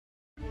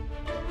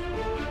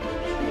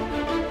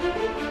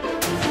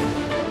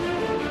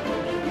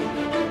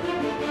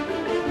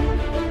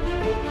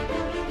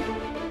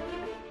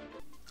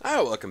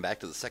Welcome back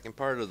to the second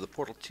part of the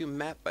Portal 2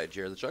 map by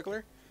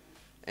JeretheJuggler.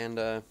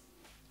 And,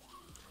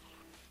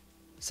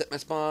 set my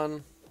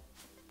spawn.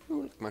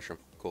 Ooh, look, mushroom.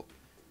 Cool.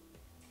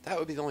 That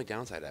would be the only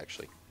downside,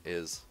 actually,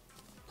 is...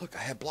 Look, I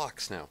have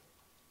blocks now.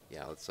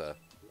 Yeah, let's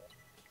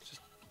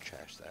just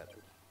trash that.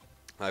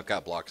 I've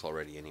got blocks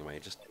already anyway,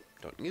 just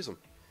don't use them.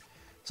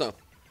 So,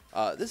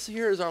 this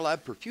here is our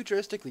lab for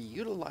futuristically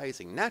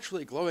utilizing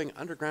naturally glowing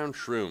underground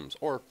shrooms,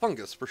 or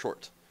fungus for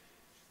short.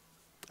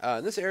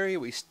 In this area,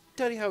 we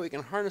study how we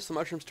can harness the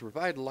mushrooms to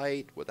provide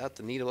light without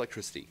the need of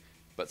electricity.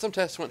 But some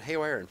tests went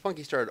haywire and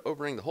Funky started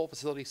overrunning the whole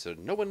facility, so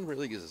no one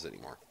really uses it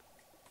anymore.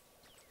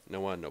 No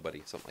one,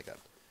 nobody, something like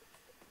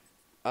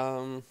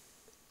that.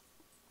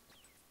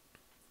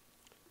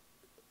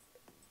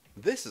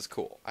 This is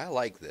cool. I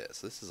like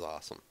this. This is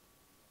awesome.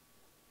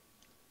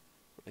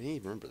 I didn't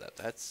even remember that.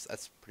 That's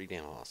pretty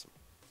damn awesome.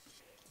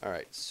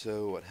 Alright,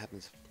 so what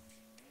happens...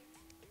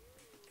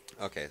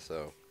 Okay,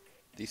 so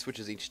these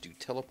switches each do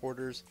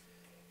teleporters.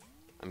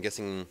 I'm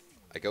guessing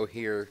I go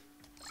here.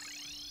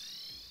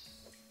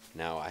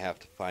 Now I have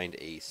to find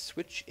a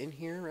switch in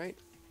here, right?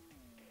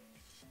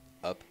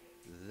 Up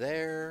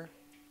there.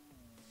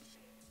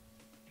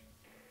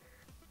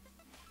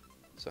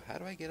 So how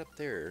do I get up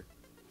there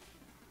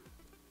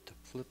to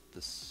flip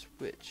the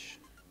switch?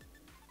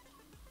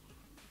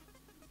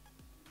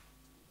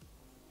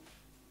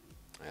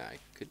 I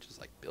could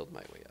just like build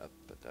my way up,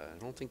 but I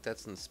don't think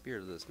that's in the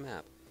spirit of this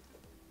map.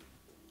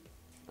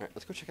 Alright,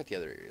 let's go check out the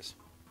other areas.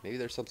 Maybe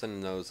there's something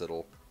in those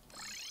that'll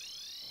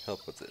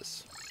help with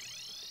this.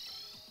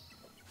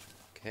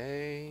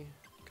 Okay,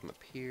 come up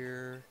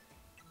here.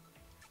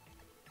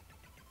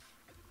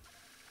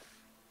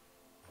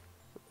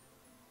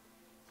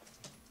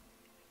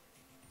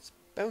 It's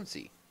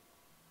bouncy.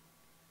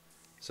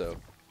 So,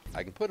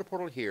 I can put a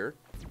portal here.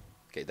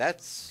 Okay,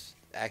 that's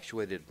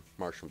actuated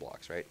Martian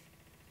blocks, right?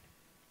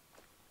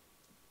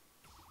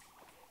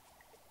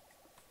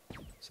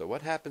 So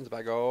what happens if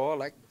I go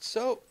like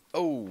so?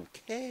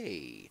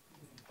 Okay.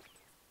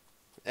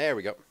 There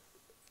we go.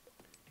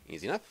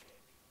 Easy enough.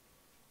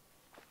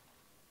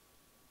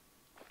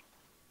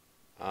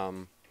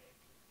 You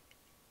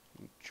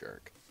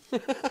jerk.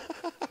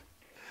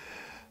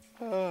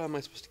 Oh, am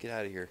I supposed to get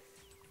out of here?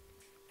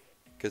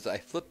 Because I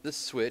flipped this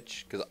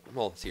switch, because,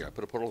 well, let's see here, I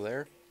put a portal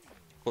there,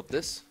 flip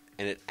this,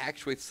 and it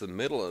actuates the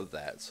middle of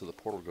that so the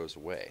portal goes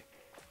away.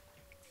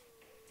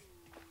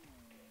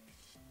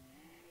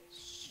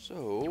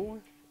 So,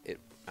 dang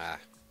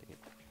it.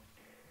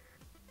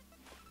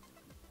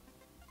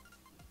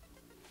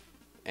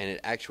 And it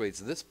actuates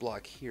this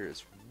block here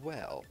as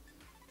well.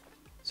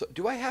 So,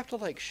 do I have to,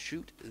 like,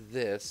 shoot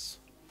this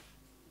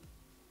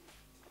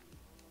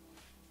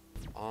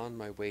on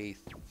my way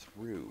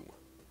through?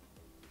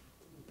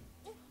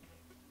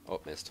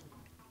 Oh, missed.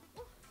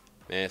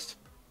 Missed.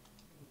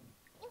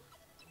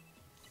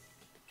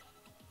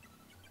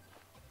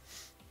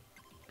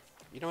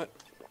 You know what?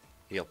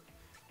 Heal.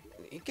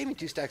 He gave me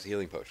 2 stacks of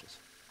healing potions.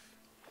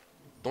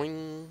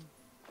 Doing.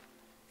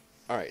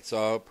 Alright,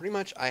 so pretty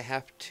much I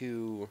have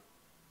to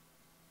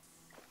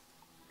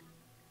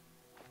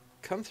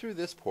come through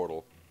this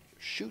portal,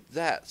 shoot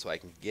that so I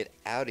can get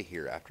out of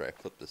here after I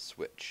flip the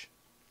switch.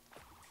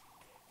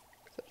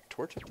 Is that a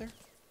torch up there?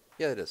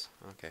 Yeah, it is.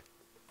 Okay.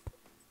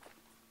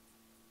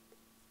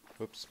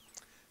 Oops.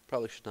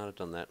 Probably should not have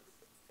done that.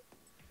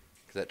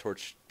 Because that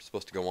torch is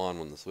supposed to go on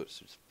when the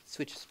switch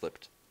is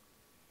flipped.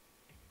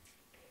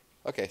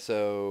 Okay,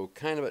 so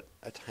kind of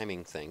a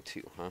timing thing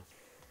too, huh?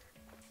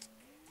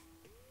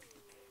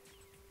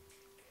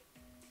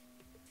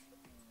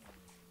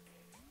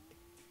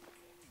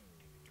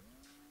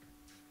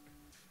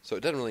 So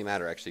it doesn't really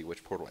matter actually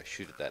which portal I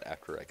shoot at that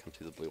after I come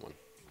to the blue one.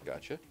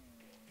 Gotcha.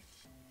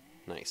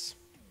 Nice.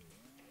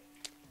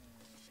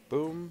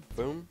 Boom,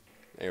 boom.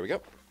 There we go.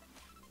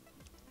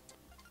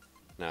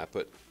 Now I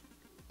put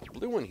a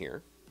blue one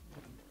here.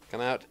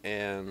 Come out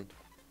and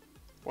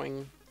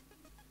boing.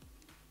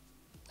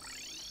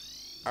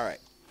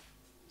 Alright,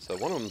 so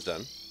one of them's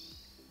done.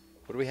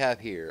 What do we have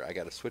here? I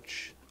got to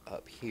switch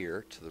up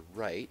here to the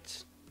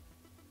right.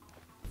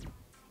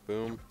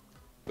 Boom,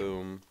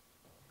 boom.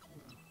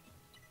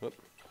 Whoop.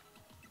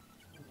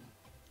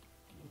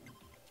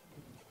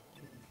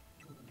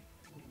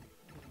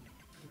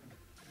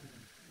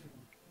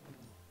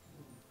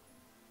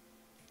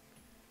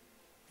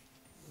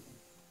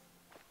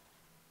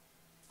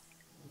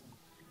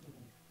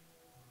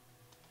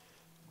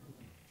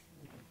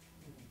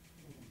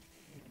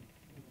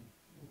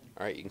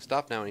 Alright, you can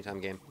stop now anytime,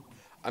 game.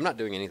 I'm not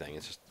doing anything,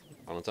 it's just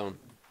on its own.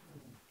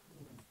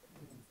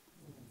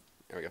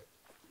 There we go.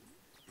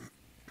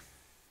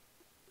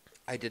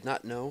 I did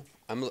not know.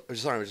 I'm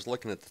sorry, I'm just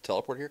looking at the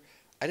teleport here.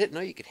 I didn't know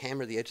you could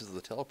hammer the edges of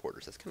the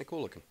teleporters. That's kind of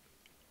cool looking.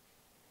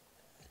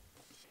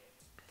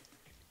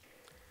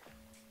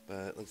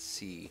 But let's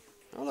see.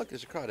 Oh, look,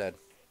 there's a crawdad.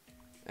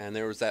 And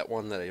there was that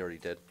one that I already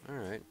did.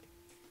 Alright.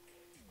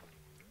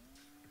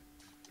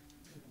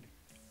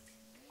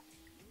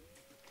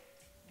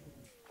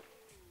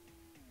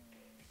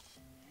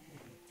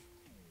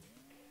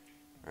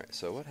 Alright,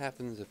 so what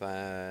happens if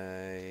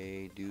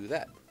I do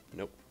that?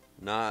 Nope,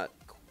 not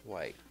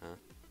quite, huh?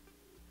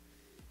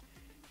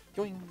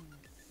 Yoing!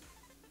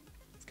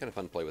 It's kind of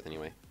fun to play with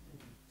anyway.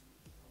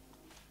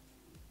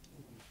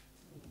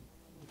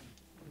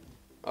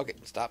 Okay,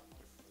 stop.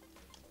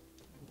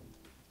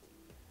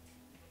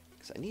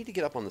 Because I need to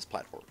get up on this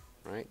platform,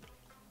 right?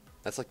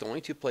 That's like the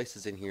only two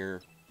places in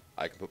here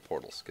I can put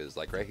portals. Because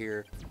like right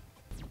here,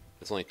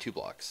 it's only 2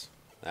 blocks.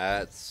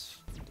 That's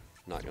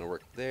not going to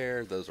work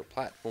there. Those are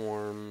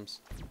platforms.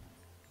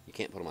 You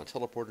can't put them on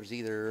teleporters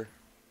either.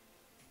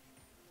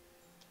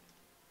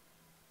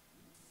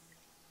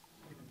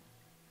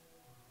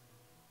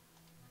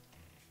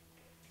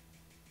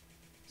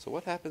 So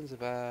what happens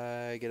if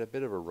I get a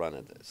bit of a run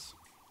at this?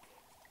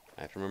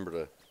 I have to remember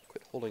to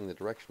quit holding the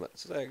direction button.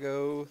 So I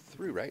go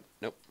through, right?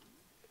 Nope.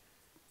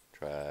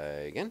 Try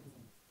again.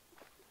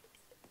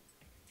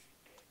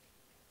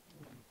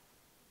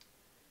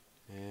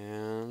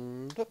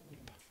 And up.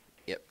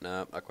 Yep,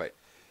 no, not quite.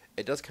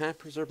 It does kind of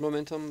preserve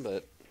momentum,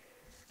 but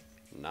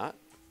not,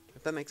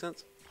 if that makes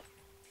sense.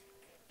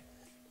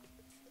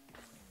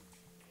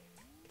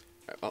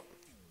 Alright, well,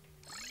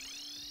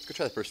 let's go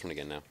try the first one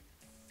again now.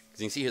 Because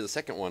you can see here the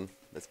second one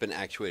that's been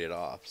actuated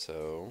off,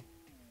 so...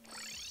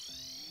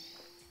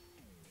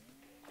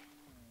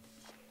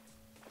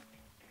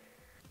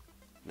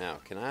 Now,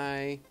 can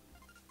I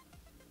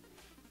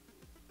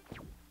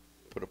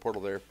put a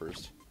portal there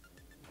first?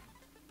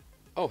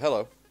 Oh,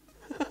 hello.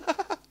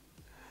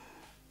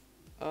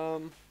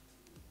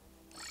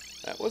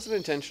 That wasn't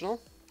intentional.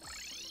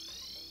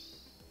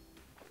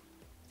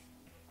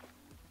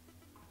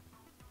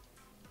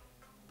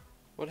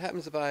 What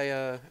happens if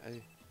I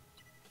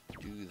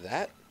do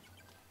that?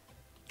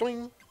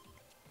 Doing.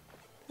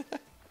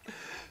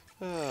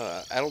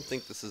 I don't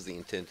think this is the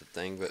intended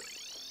thing, but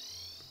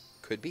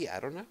could be. I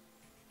don't know.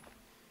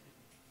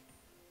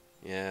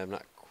 Yeah, I'm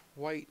not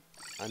quite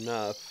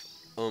enough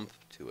oomph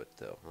to it,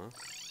 though, huh?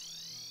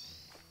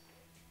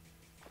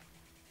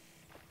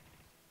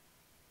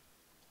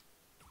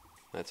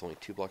 That's only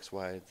 2 blocks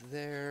wide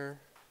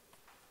there.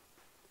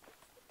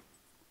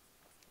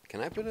 Can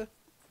I put a...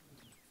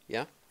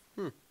 Yeah?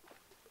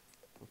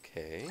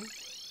 Okay.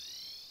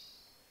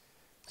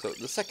 So,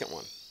 the second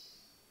one.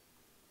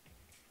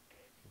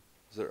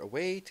 Is there a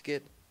way to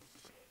get...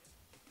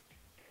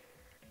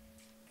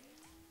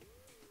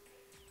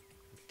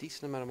 a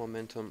decent amount of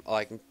momentum? Oh,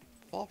 I can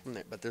fall from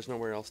there, but there's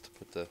nowhere else to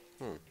put the...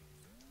 Alright,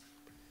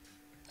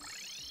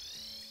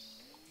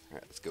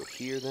 let's go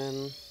here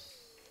then.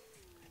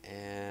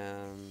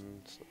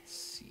 And let's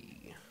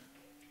see.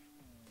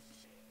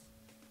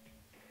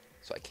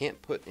 So I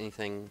can't put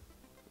anything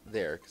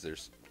there because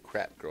there's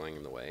crap growing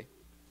in the way.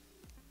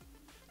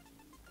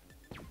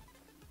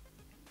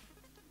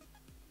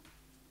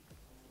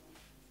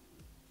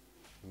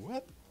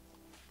 What?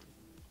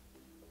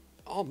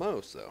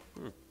 Almost though.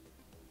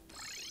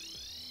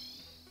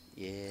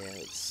 Yeah,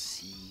 let's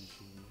see.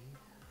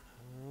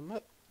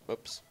 Up.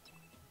 Whoops.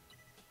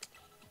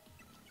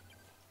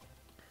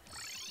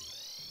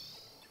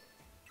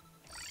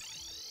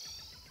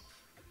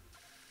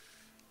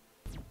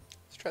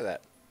 Try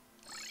that.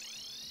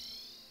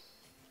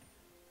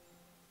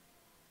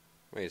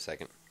 Wait a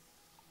second.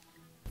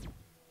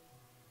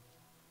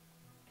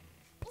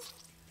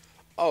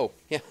 Oh,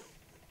 yeah.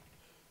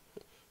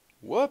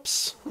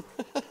 Whoops.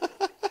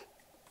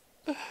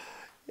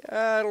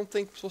 Yeah, I don't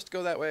think we're supposed to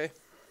go that way.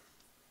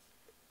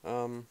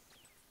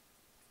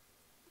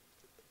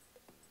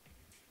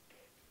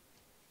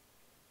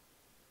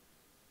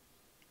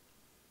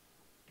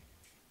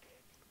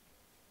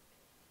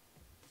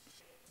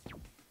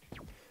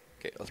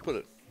 Okay, let's put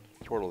a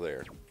portal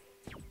there.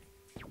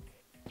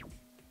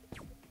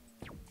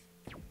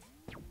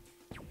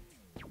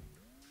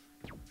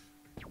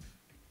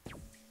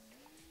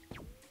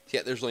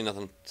 Yeah, there's really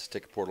nothing to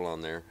stick a portal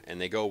on there, and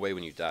they go away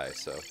when you die,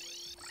 so...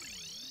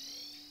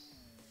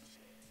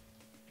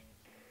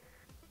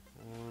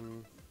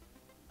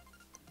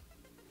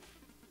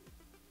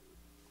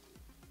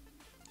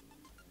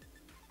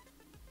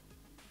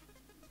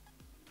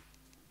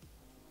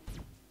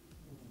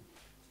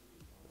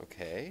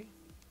 Okay.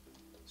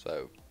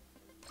 So...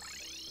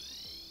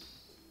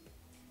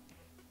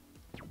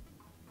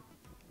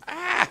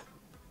 Ah!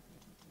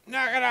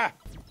 Nagara!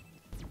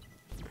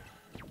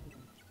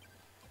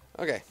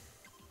 Okay.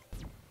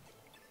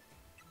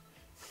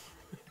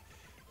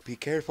 Be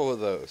careful with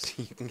those.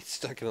 You can get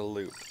stuck in a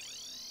loop.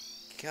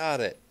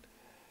 Got it.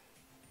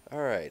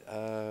 Alright,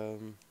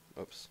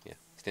 oops, yeah.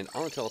 Stand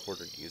on the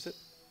teleporter to use it.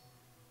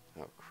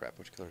 Oh, crap.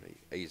 Which color did I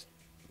use? I used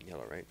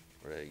yellow, right?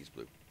 Or did I use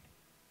blue?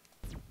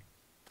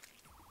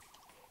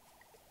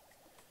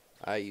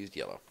 I used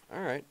yellow.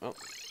 Alright, well.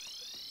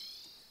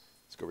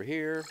 Let's go over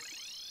here.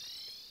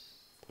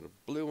 Put a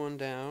blue one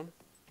down.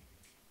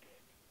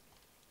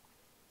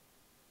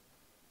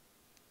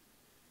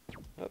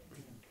 Up.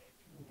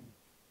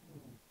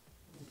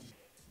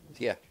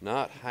 Yeah,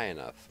 not high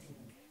enough.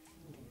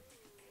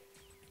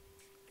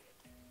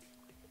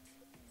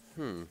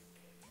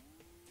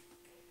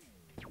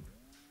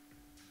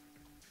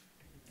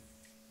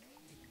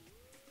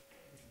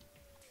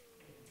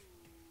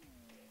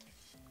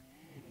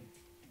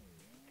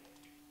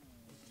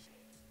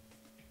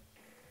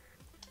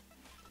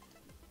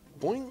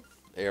 Boing.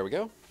 There we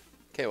go.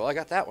 Okay, well, I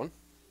got that one.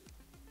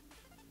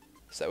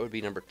 So that would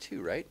be number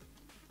 2, right?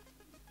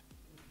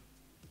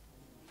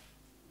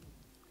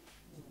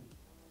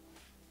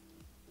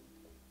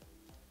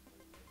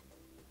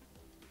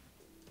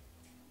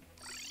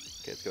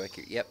 Okay, let's go back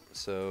here. Yep,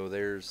 so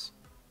there's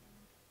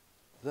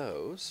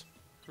those.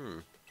 It's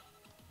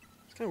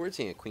kind of weird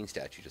seeing a queen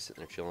statue just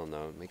sitting there chilling,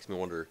 though. It makes me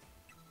wonder,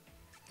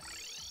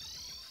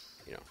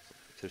 you know,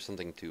 if there's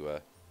something to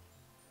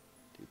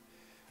do.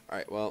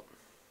 Alright, well.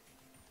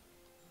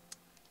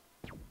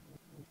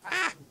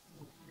 Ah!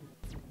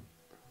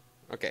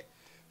 Okay,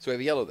 so we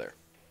have yellow there.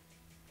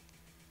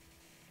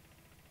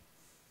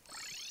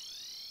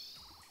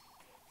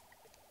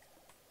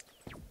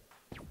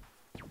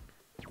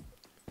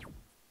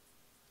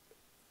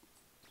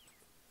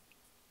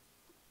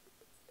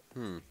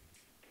 Can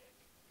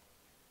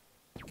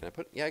I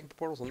put... Yeah, I can put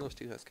portals on those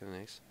too. That's kind of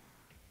nice.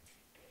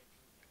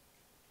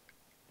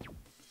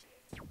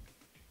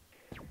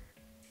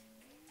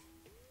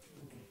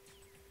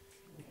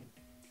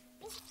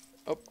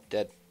 Oh,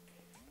 dead.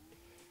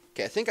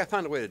 Okay, I think I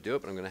found a way to do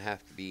it, but I'm going to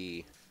have to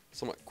be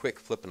somewhat quick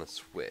flipping a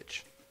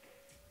switch.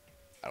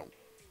 I don't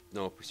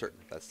know for certain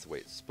if that's the way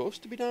it's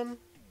supposed to be done.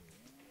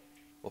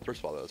 Well, first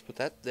of all, let's put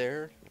that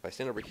there. If I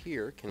stand over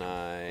here, can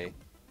I...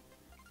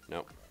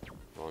 Nope.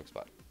 Wrong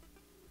spot.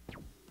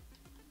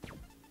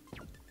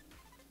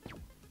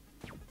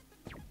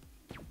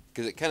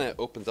 Because it kind of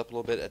opens up a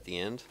little bit at the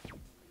end.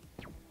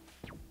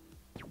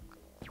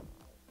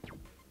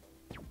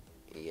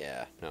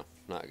 Yeah, no,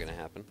 not going to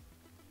happen.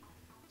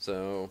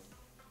 So,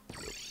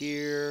 go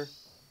here.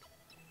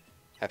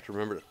 Have to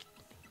remember to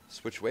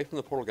switch away from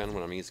the portal gun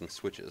when I'm using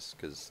switches,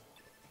 because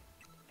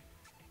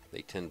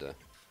they tend to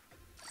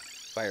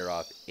fire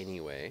off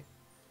anyway.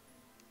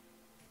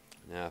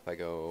 Now if I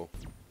go,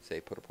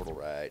 say, put a portal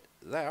right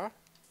there, I'm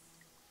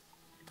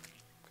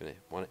going to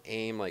want to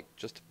aim like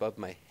just above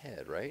my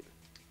head, right?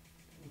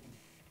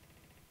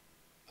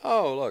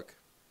 Oh, look.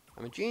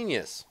 I'm a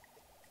genius.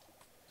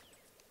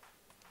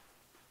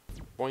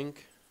 Boink.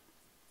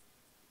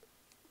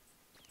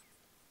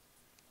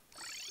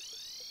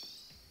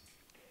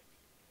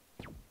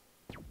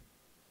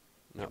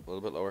 No, a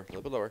little bit lower, a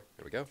little bit lower.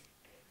 There we go.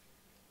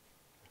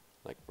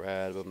 Like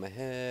right above my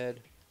head.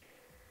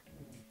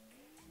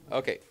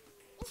 Okay.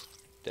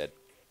 Dead.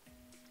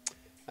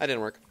 That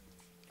didn't work.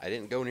 I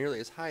didn't go nearly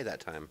as high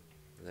that time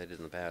as I did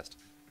in the past.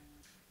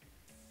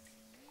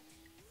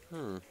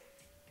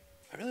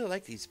 I really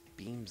like these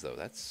beams, though.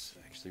 That's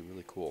actually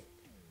really cool.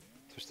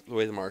 Just the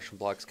way the Martian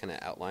blocks kind of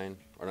outline,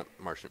 or not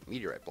Martian,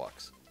 meteorite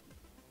blocks.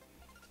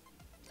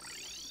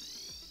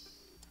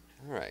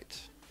 Alright.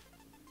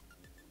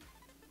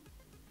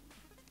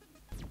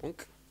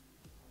 Bonk.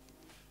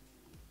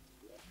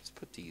 Let's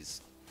put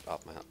these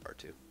off my hotbar,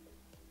 too.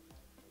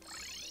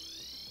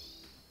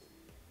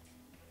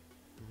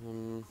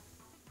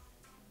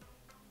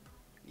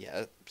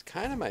 Yeah, it's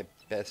kind of my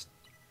best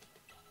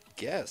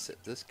guess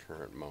at this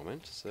current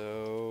moment,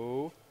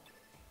 so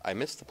I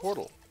missed the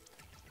portal.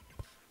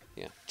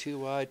 Yeah, too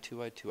wide, too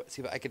wide, too wide.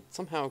 See if I could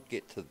somehow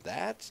get to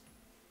that,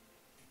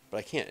 but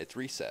I can't. It's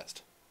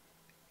recessed.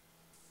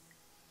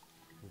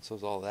 And so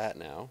is all that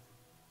now,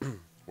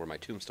 where my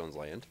tombstones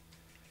land.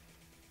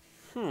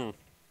 Because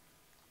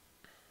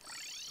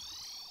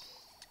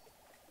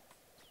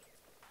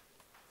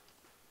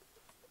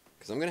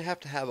I'm going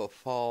to have a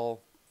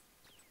fall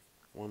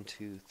 1,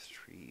 2,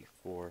 3,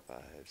 4,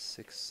 5,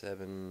 6,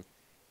 7,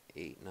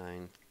 8,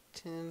 9,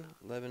 10,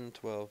 11,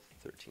 12,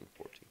 13,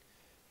 14,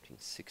 15,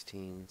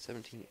 16,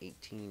 17,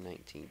 18,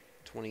 19,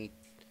 20,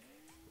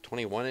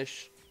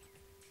 21-ish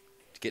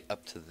to get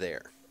up to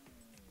there.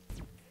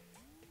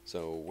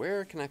 So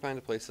where can I find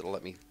a place that'll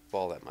let me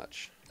fall that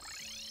much?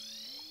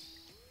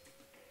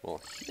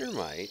 Well, here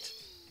might.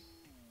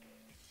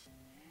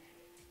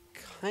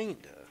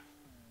 Kinda.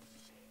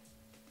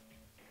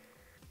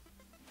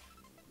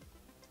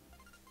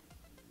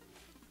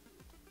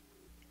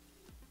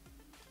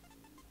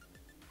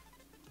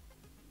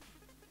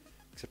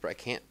 Except for I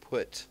can't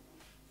put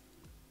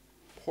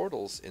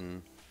portals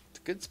in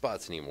good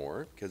spots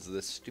anymore because of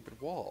this stupid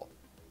wall.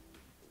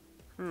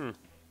 And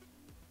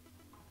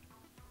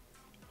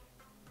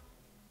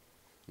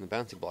the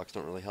bouncy blocks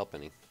don't really help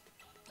any.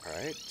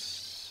 Alright,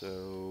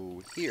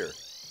 so here.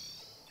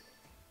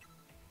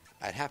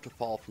 I'd have to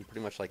fall from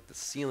pretty much like the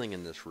ceiling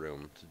in this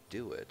room to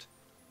do it.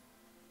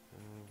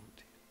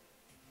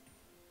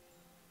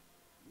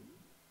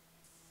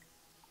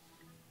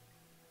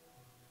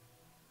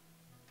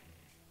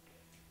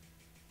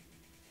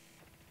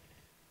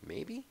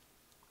 Maybe?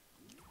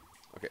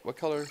 Okay, what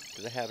color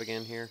did I have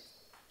again here?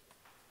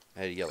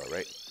 I had a yellow,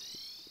 right?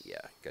 Yeah,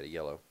 got a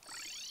yellow.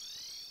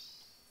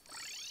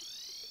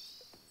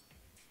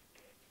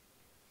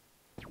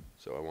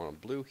 So I want a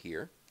blue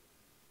here.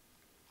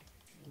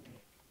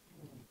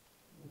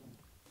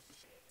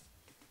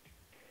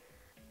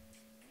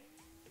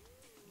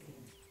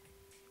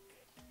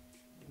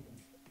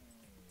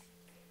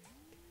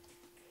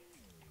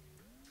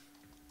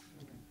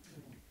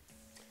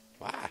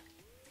 Wow.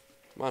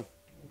 Come on.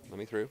 Let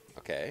me through.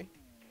 Okay.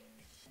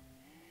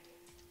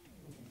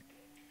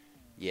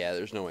 Yeah,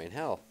 there's no way in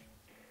hell.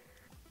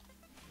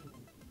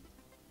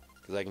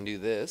 Because I can do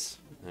this,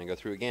 and I go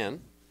through again,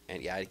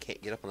 and yeah, I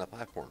can't get up on that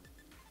platform.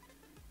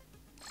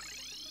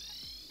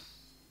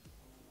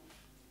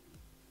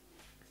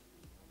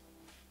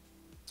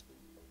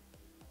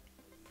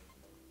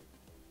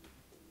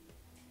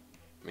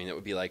 I mean, it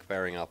would be like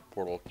firing off a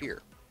portal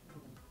here.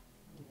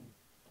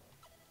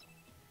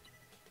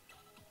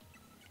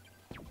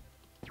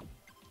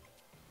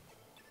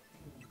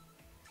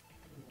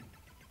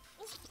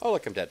 Oh,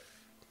 look, I'm dead.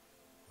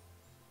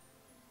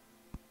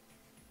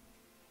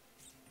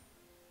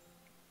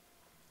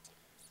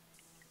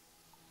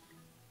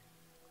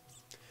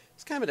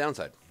 It's kind of a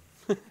downside.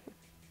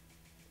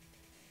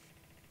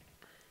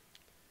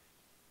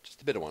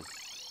 Just a bit of one.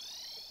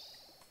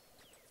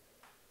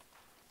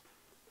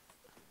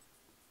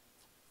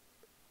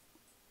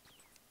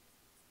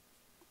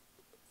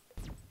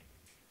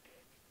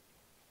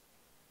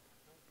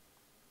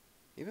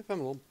 Even if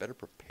I'm a little better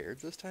prepared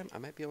this time, I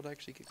might be able to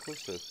actually get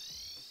close to...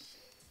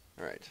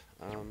 Alright,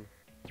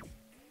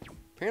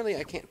 apparently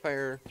I can't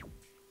fire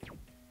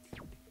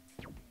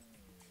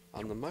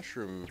on the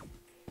mushroom.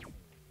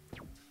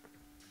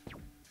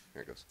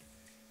 There it goes.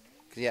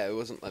 'Cause yeah, it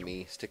wasn't letting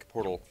me stick a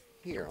portal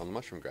here on the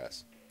mushroom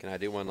grass. Can I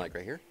do one like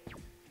right here?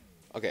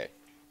 Okay.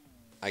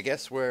 I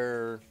guess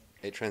where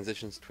it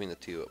transitions between the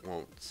two, it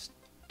won't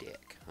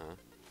stick, huh?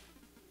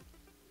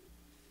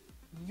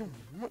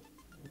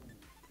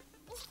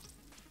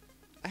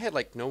 I had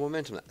like no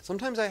momentum.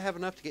 Sometimes I have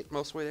enough to get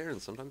most of the way there,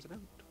 and sometimes I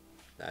don't.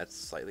 That's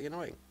slightly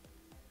annoying.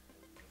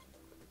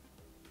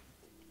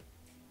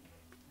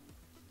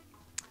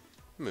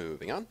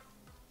 Moving on.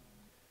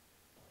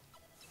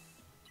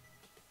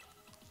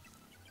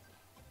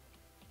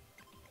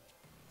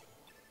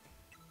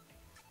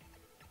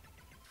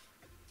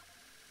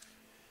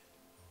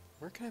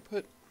 Where can I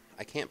put...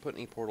 I can't put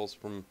any portals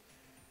from...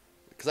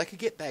 Because I could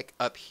get back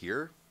up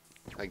here.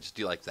 I could just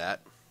do like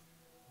that.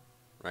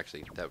 Or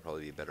actually, that would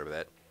probably be a better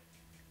bet.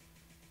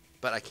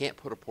 But I can't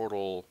put a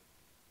portal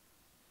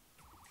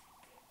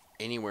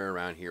anywhere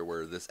around here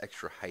where this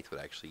extra height would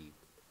actually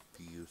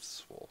be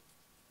useful.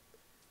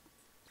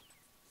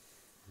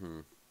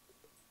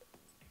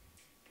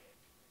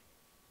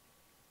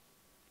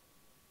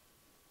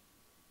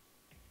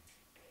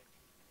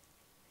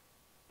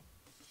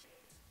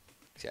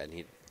 See, I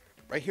need...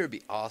 Right here would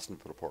be awesome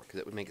to put a port, because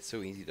it would make it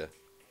so easy to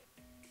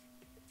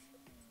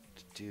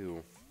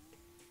do.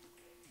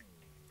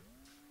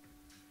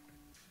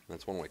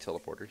 That's one-way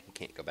teleporter. You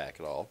can't go back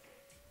at all.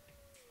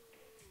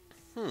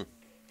 I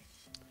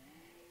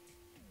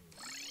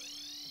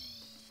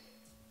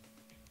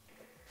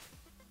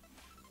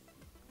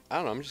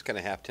don't know, I'm just kind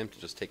of half tempted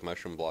to just take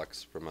mushroom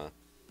blocks from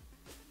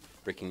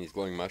breaking these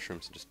glowing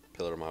mushrooms and just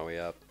pillar my way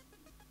up.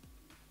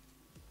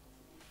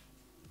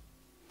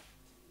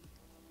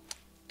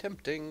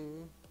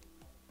 Tempting.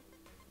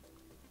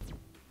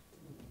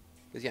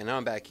 Because yeah, now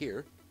I'm back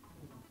here.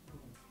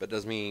 But it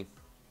does me,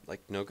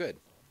 like, no good.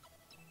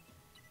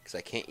 Because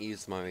I can't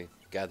use my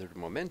gathered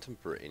momentum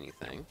for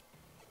anything.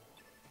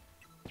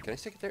 Can I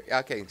stick it there? Yeah,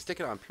 okay, I can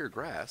stick it on pure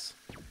grass.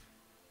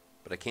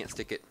 But I can't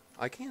stick it...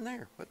 I can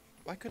there. What?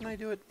 Why couldn't I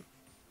do it?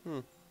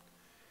 How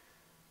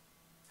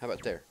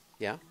about there?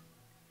 Yeah?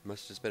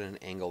 Must have just been an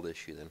angled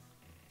issue then.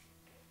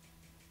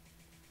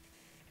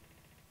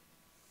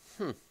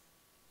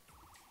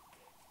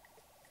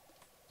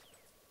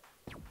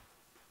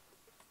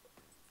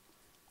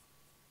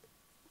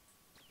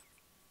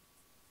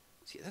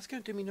 See, that's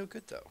going to do me no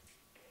good, though.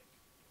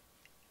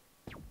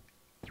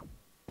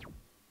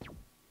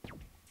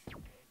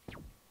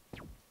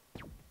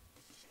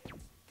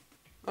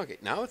 Okay,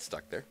 now it's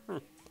stuck there.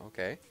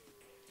 Okay.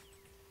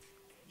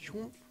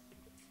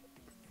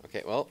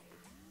 Okay, well.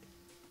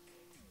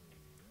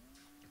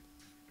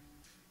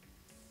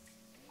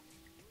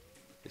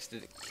 This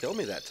didn't kill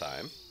me that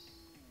time.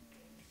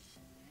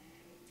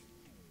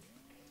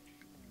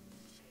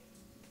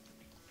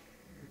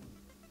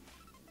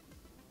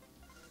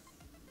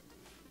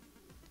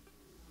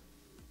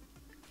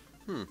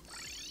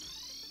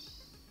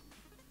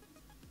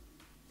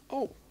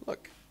 Oh,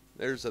 look.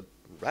 There's a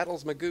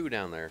Rattles Magoo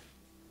down there.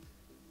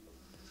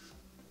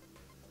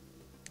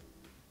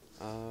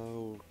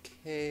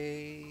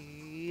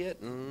 Okay,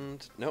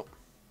 and nope.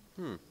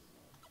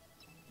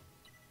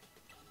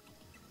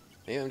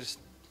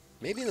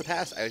 Maybe in the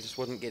past I just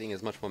wasn't getting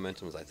as much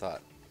momentum as I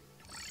thought.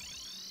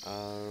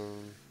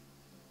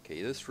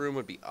 Okay, this room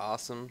would be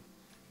awesome,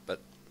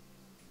 but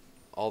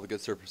all the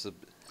good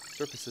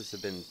surfaces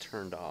have been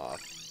turned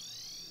off.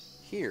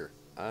 Here,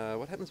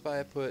 what happens if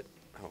I put...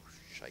 Oh,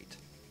 shite.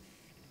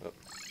 Oh.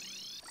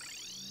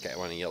 Okay, I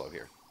want a yellow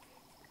here.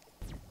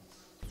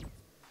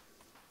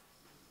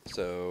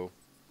 So,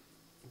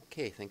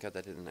 okay, thank God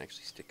that didn't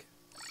actually stick.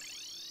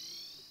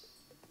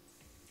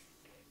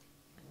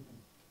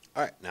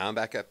 Alright, now I'm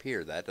back up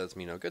here. That does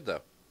me no good,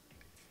 though.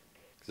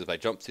 Because if I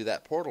jump through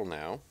that portal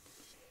now,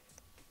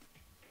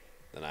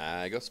 then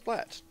I go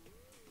splat.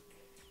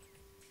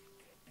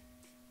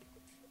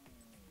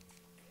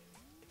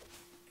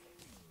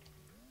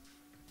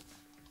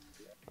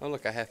 Oh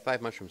look, I have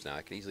 5 mushrooms now.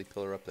 I can easily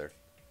pillar up there.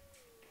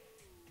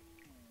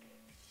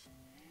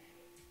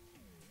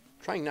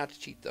 Trying not to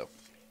cheat though.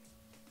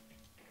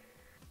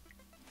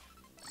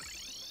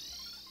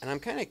 And I'm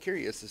kind of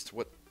curious as to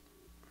what...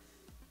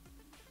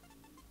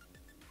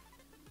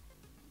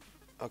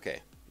 Okay.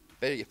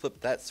 Bet you flip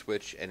that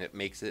switch and it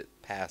makes it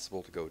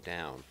passable to go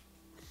down.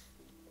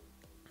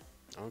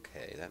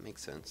 Okay, that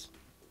makes sense.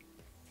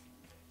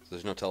 So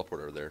there's no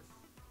teleporter there.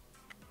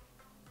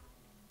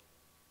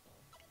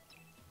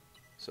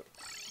 So,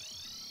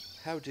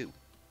 how do?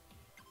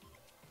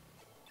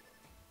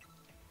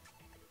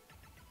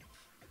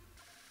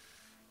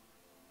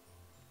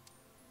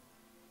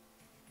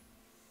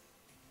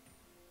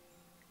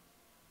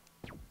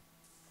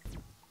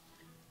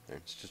 There,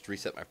 let's just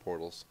reset my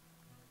portals.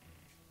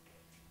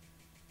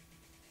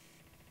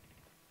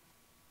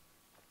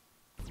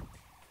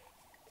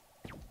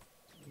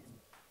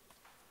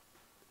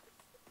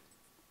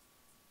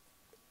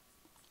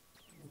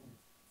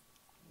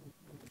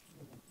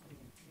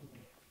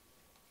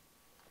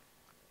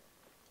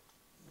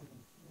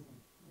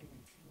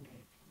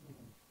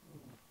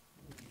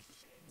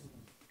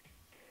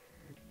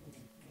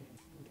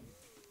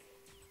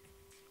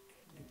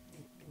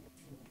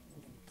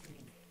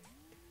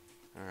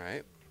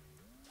 Alright.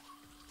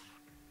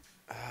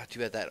 Too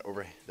bad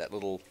that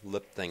little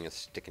lip thing is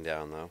sticking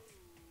down though.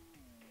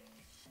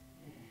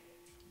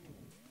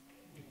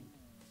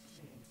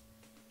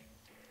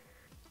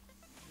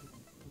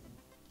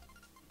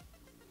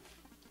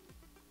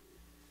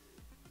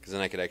 Because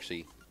then I could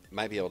actually,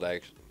 might be able to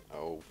actually,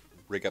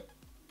 rig up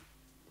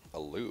a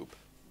loop.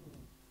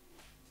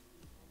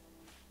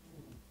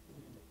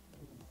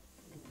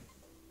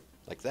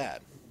 Like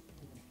that.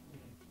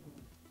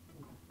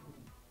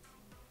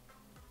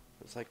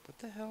 It's like, what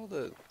the hell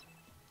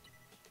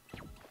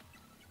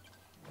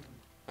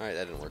Alright,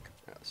 that didn't work.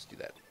 Alright, let's do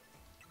that.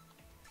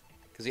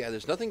 Because, yeah,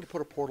 there's nothing to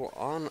put a portal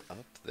on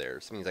up there.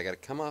 So that means I gotta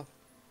come up.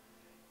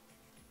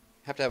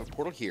 Have to have a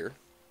portal here.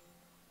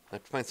 I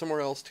have to find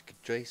somewhere else to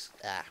just,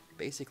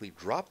 basically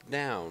drop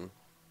down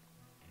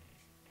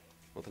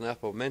with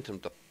enough momentum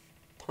to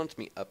punt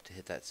me up to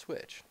hit that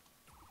switch.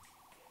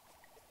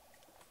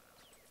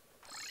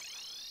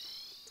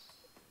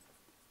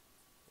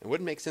 It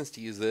wouldn't make sense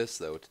to use this,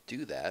 though, to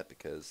do that,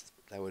 because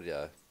that would,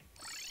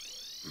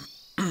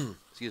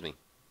 excuse me,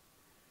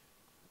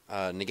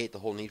 negate the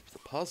whole need for the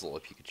puzzle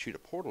if you could shoot a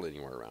portal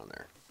anywhere around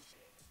there.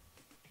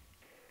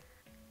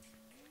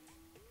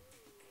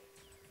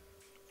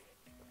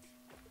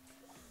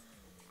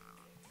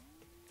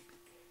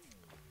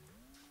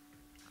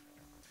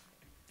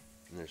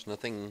 And there's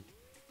nothing...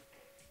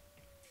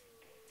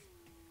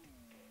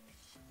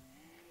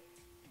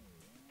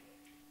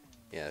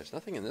 Yeah, there's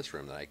nothing in this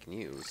room that I can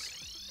use.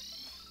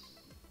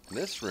 In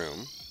this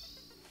room,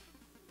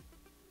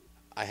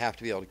 I have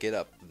to be able to get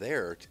up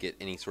there to get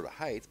any sort of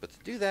heights, but to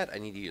do that, I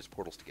need to use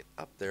portals to get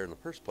up there in the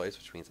first place,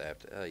 which means I have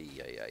to...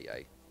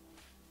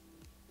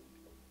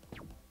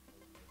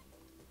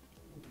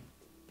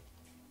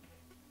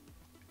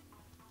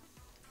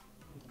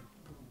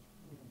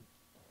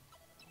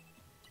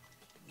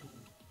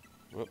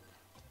 Whoop.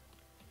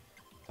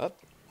 Up.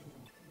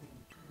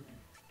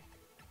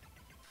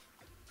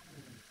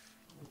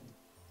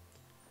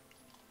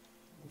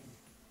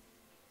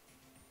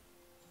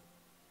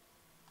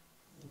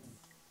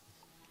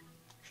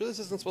 Sure this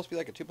isn't supposed to be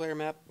like a 2-player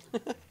map?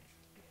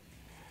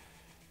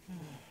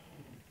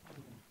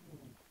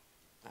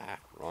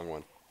 Wrong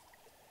one.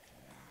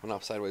 Went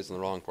off sideways in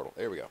the wrong portal.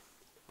 There we go.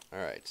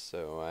 Alright,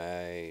 so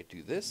I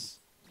do this.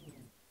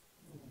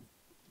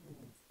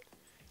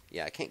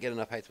 Yeah, I can't get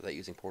enough heights without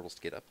using portals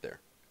to get up there.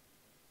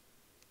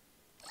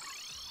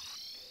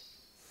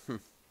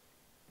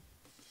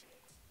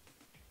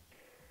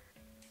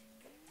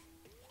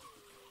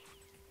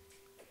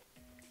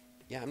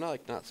 Yeah, I'm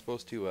not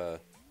supposed to,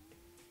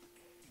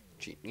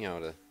 to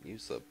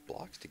use the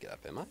blocks to get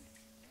up, am I?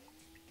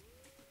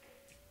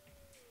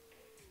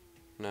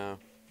 No.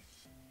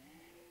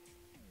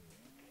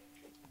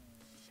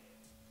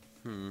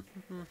 I'm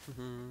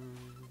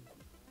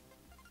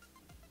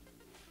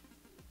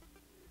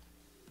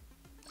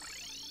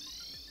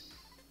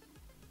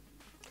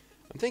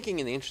thinking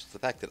in the interest of the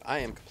fact that I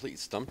am completely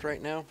stumped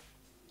right now,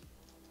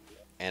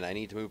 and I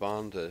need to move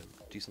on to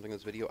do something in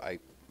this video, I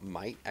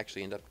might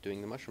actually end up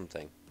doing the mushroom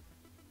thing.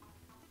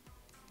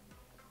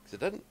 Because it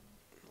doesn't...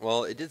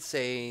 Well, it did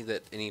say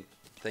that any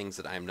things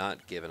that I'm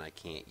not given I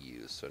can't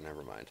use, so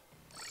never mind.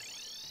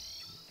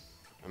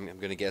 I'm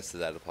going to guess that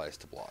that applies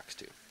to blocks,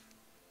 too.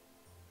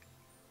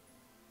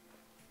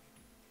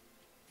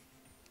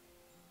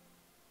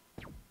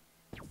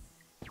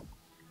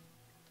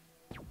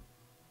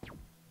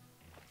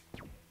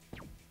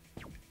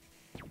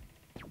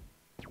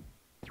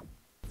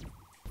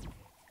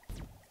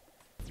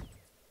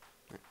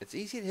 It's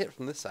easy to hit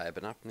from this side,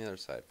 but not from the other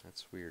side.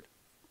 That's weird.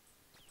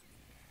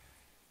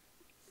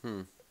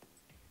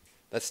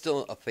 That's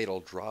still a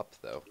fatal drop,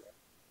 though.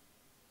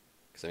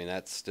 Because, I mean,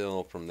 that's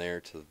still from there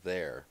to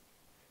there.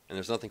 And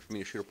there's nothing for me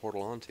to shoot a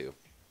portal onto.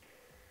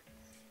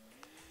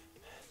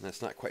 And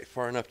that's not quite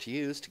far enough to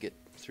use to get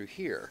through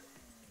here.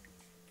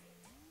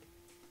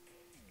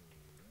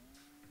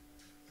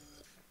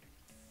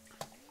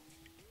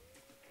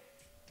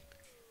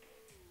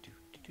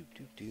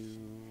 Do.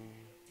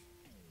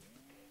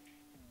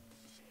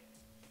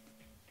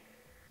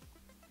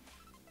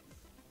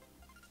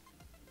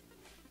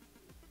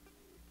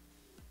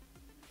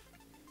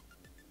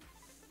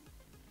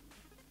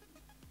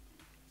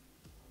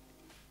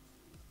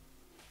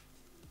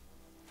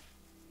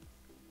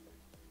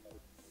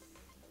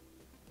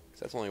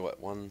 That's only what,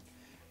 one.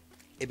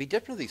 It'd be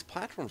different if these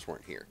platforms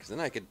weren't here, because then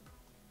I could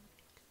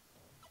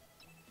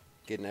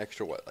get an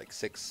extra, what, like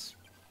 6,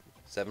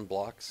 7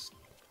 blocks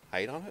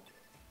height on it?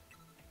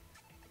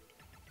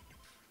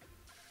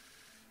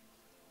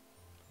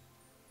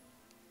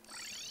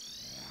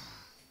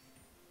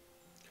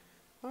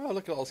 Oh,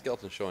 look at all the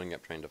skeletons showing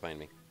up trying to find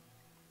me.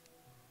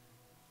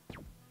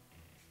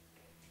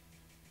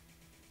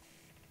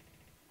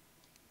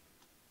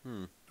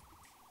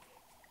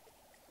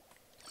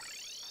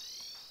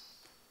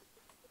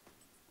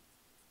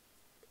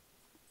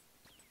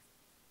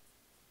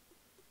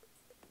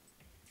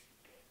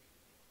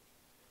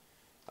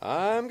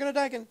 I'm gonna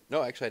die again.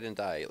 No, actually I didn't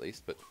die at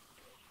least, but...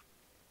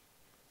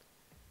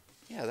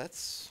 yeah,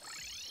 that's...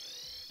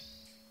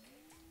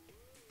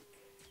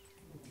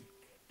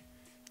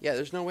 yeah,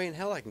 there's no way in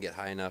hell I can get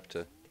high enough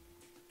to...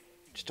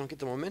 just don't get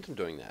the momentum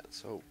doing that,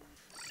 so...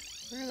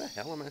 where the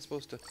hell am I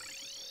supposed to...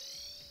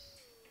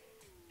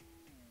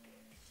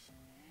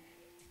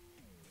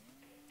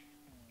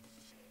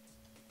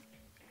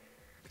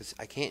 because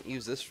I can't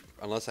use this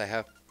unless I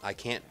have... I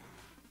can't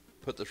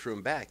put this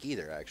room back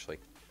either, actually.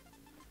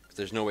 Because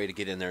there's no way to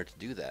get in there to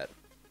do that.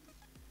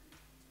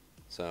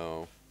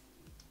 So...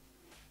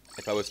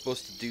 if I was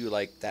supposed to do,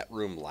 like, that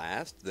room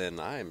last, then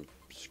I'm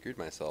screwed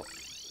myself.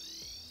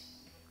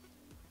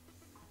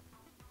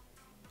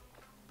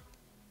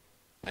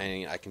 I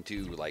mean, I can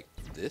do, like,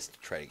 this to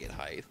try to get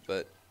height,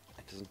 but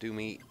it doesn't do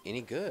me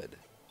any good.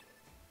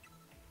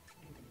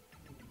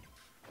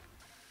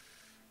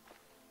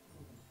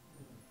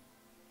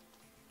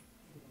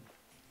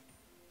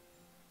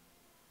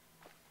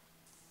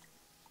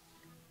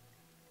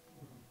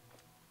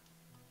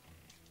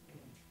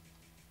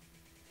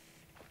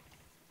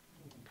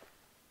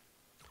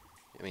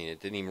 I mean,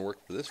 it didn't even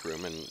work for this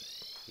room, and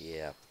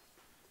yeah.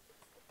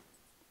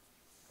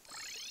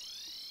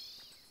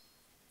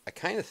 I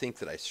kind of think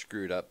that I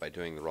screwed up by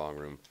doing the wrong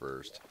room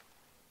first.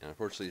 And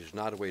unfortunately, there's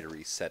not a way to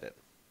reset it.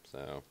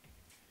 So,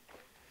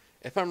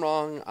 if I'm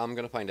wrong, I'm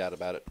going to find out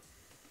about it.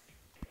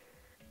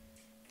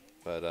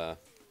 But,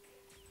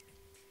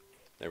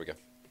 there we go.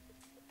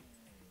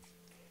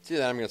 See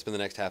that, I'm going to spend the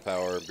next half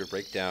hour, go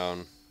break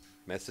down,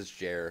 message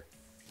Jer.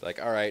 Like,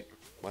 alright,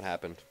 what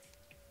happened?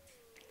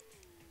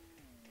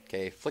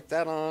 Okay, flick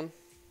that on.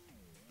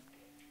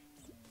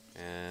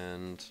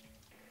 And...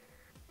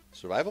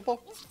 survivable?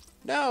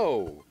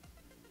 No!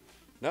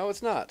 No,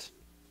 it's not.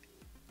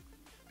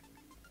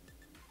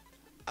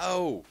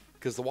 Oh!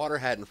 Because the water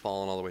hadn't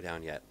fallen all the way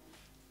down yet.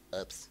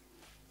 Oops.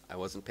 I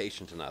wasn't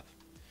patient enough.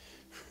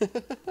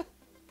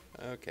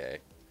 Okay.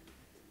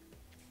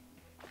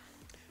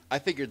 I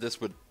figured this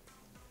would...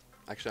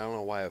 actually, I don't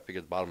know why I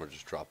figured the bottom would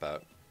just drop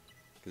out.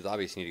 Because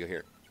obviously you need to go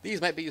here.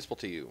 These might be useful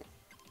to you.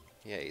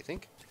 Yeah, you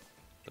think?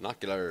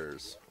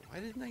 Binoculars. Why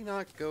didn't they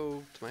not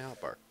go to my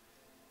hotbar?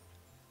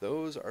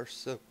 Those are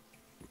so...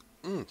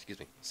 excuse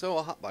me. So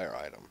a hotbar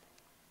item.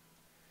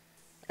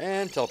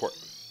 And teleport.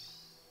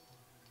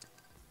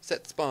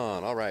 Set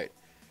spawn. Alright.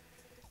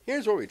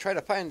 Here's where we try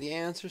to find the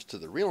answers to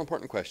the real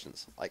important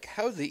questions. Like,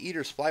 how do the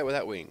eaters fly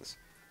without wings?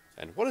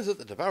 And what is it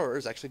the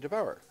devourers actually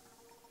devour?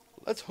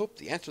 Let's hope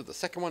the answer to the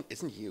second one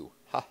isn't you.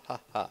 Ha ha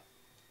ha.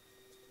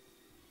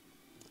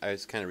 I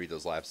just kind of read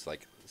those laughs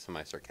like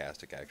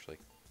semi-sarcastic, actually.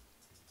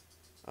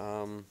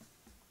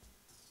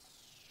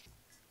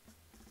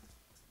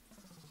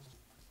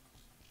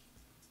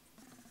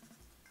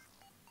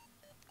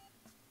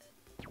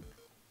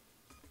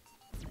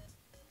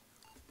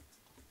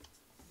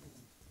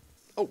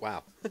 Oh,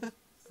 wow.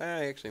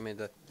 I actually made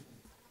that.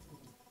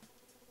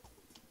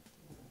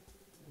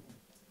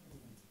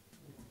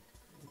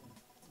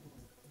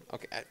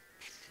 Okay.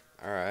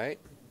 Alright.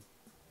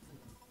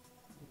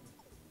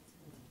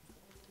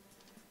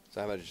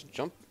 So how about I just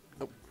jump?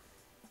 Nope.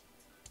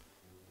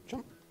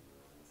 Jump.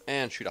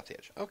 And shoot off the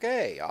edge.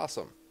 Okay,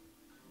 awesome.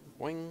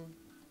 Boing.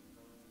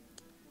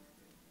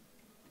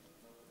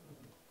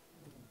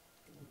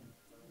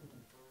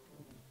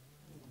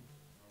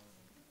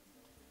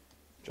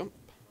 Jump.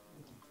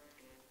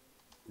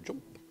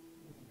 Jump.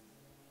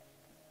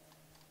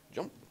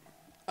 Jump.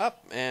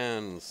 Up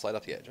and slide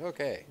off the edge.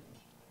 Okay.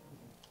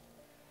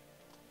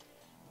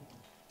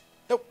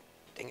 Nope.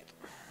 Dang it.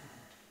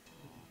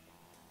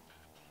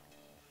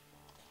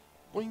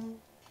 Boing.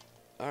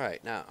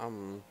 Alright, now,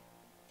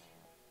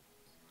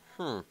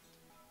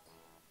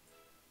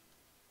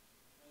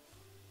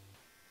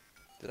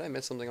 did I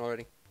miss something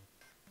already?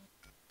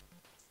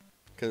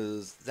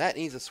 Because that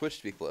needs a switch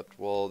to be flipped.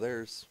 Well,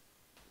 there's...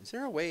 is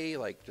there a way,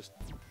 like, just...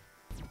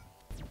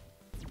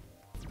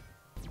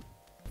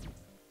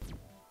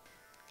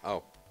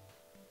 Oh,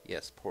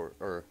 yes,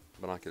 or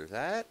binoculars.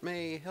 That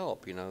may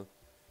help, you know.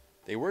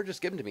 They were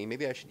just given to me.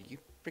 Maybe I should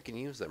freaking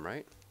use them,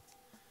 right?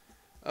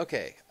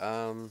 Okay,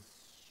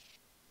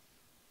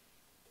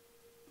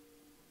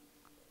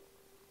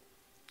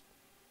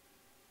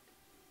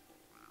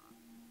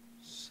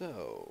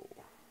 so...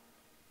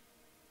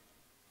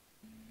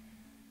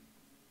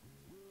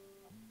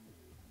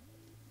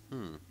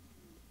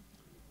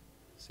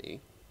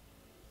 See?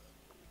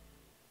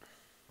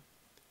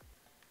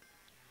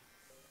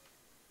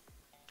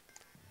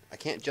 I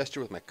can't gesture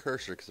with my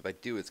cursor, because if I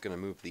do, it's going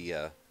to move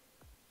the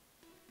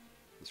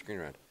screen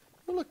around.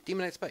 Oh, look,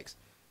 Demonite spikes.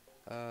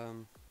 Yeah,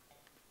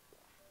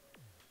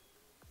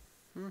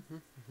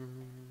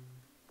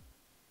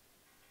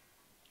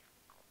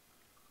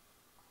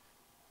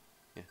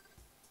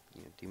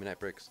 Demonite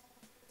bricks.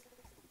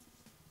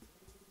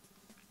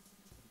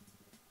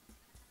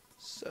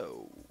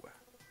 So,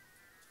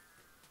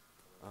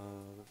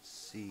 let's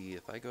see,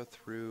 if I go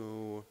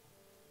through...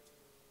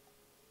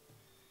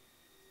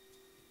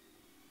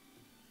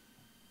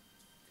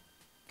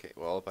 Okay,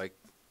 well, if I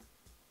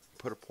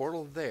put a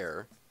portal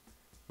there,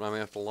 I'm going to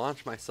have to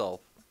launch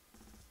myself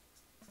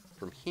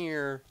from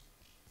here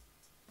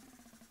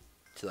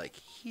to, like,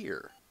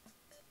 here.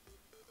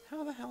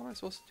 How the hell am I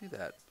supposed to do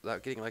that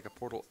without getting, like, a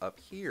portal up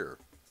here?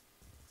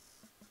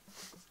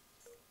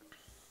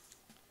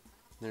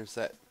 There's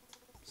that...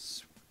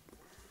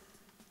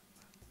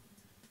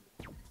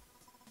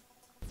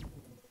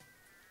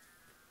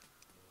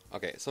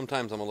 Okay,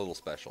 sometimes I'm a little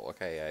special.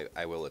 Okay,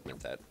 I will admit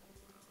that.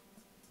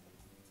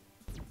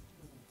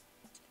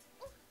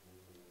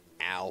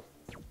 Ow.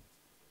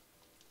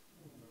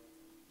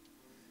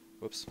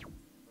 Whoops.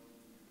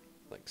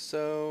 Like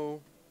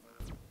so.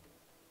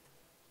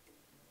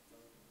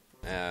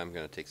 I'm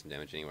gonna take some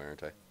damage anyway,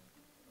 aren't I?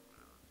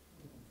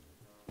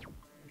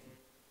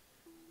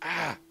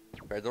 Ah!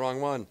 Tried the wrong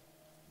one.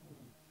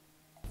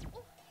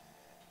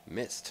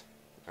 Missed.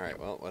 Alright,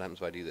 well, what happens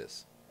if I do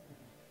this?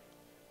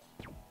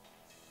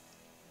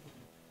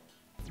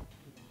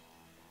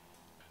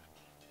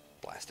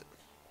 Blast it.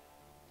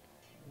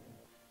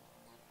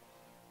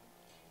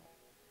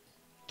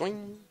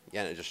 Doing!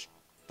 Yeah, and it just,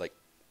 like...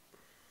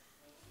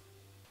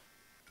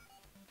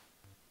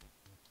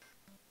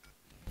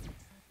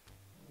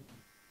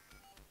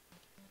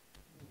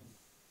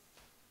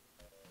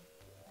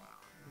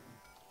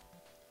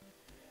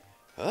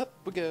 Up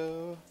we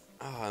go.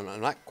 Oh, I'm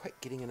not quite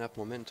getting enough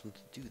momentum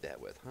to do that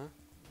with, huh?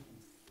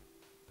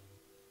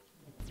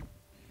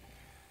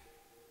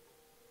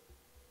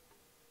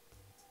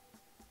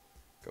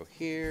 Go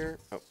here.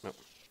 Oh, no.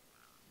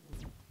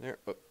 There.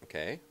 Oh,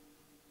 okay.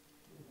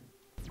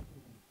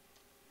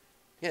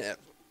 Yeah, that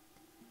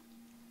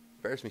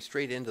bears me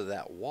straight into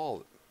that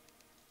wall.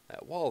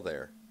 That wall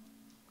there.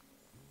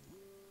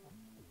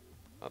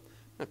 Oh, I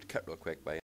have to cut real quick by